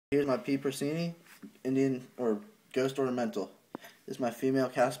Here's my Poecilotheria Indian or Ghost Ornamental. This is my female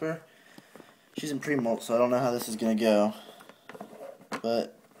Casper. She's in pre-molt, so I don't know how this is gonna go.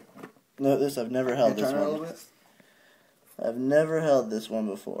 But note this: I've never held this one. I've never held this one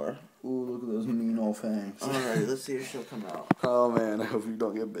before. Ooh, look at those mean old fangs. Alright, let's see if she'll come out. Oh man, I hope you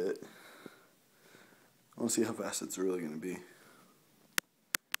don't get bit. I want to see how fast it's really gonna be.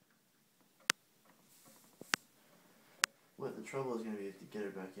 What the trouble is gonna be to get her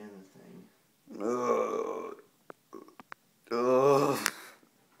back in the thing.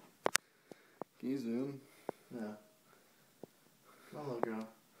 Can you zoom? No. Come on, little girl.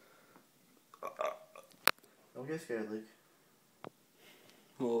 Don't get scared, Luke.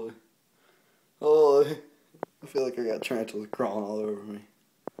 Holy. Holy. I feel like I got tarantulas crawling all over me.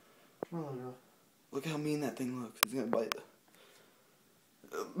 Come on, little girl. Look how mean that thing looks. It's gonna bite.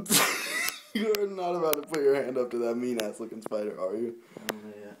 You are not about to put your hand up to that mean ass looking spider, are you? I don't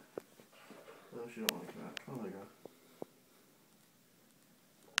know yet. Oh, she don't want to come out. Come on, little girl.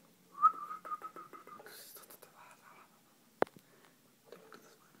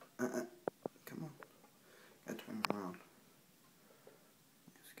 Come on. Gotta turn around.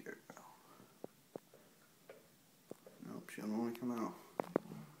 You're scared, girl. Nope, she don't want to come out.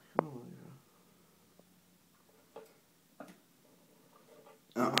 Come on, little girl.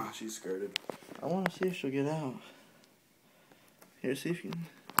 She's skirted. I want to see if she'll get out. Here, see if you can. Can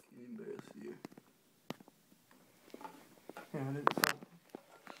you embarrass you? Yeah, I didn't stop.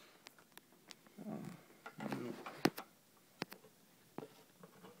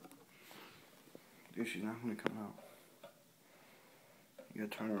 Dude, she's not gonna come out. You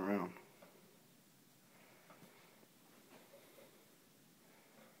gotta turn her around.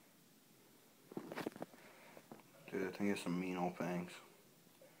 Dude, I think it's some mean old fangs.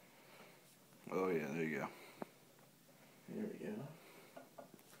 Oh yeah, there you go. Here we go.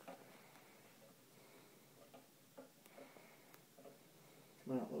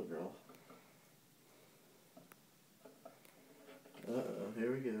 Come out, little girl. Uh-oh,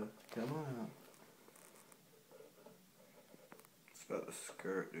 here we go. Come on out. It's about the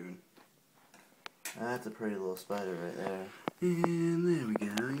skirt, dude. That's a pretty little spider right there. And there we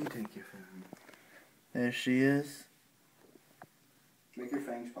go. You take your phone. There she is. Make your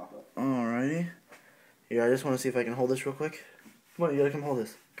fangs pop up. Alrighty. Here, I just want to see if I can hold this real quick. Come on, you gotta come hold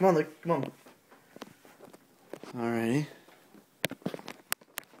this. Come on, Luke. Come on. Alrighty.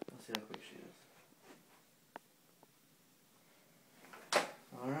 Let's see how quick she is.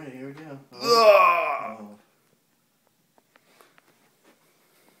 Alright, here we go. Oh.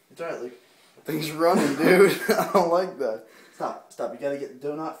 It's alright, Luke. Thing's running, dude. I don't like that. Stop, stop. You gotta get.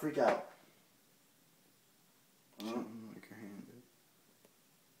 Do not freak out. I don't like your hand, dude.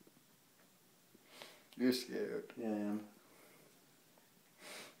 You're scared. Yeah, I am.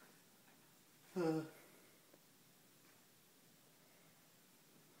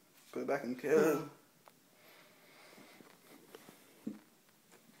 Put it back in the cage.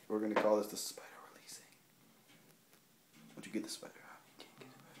 We're gonna call this the spider releasing. Once you get the spider out, you can't get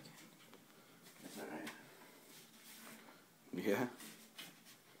it back in. It's alright. Yeah.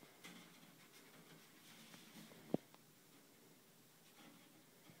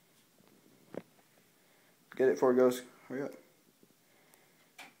 Get it before it goes. Hurry up.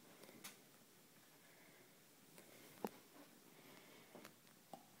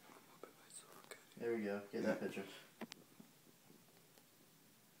 There we go. Get that picture.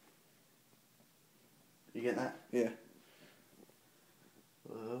 You getting that? Yeah.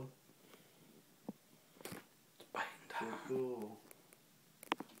 Whoa. It's biting down. Cool.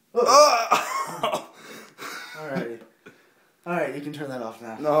 Oh! Alrighty. Alright, you can turn that off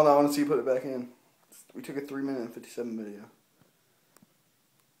now. No, hold on. I want to see you put it back in. We took a 3-minute and 57 video.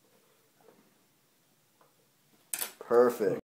 Perfect.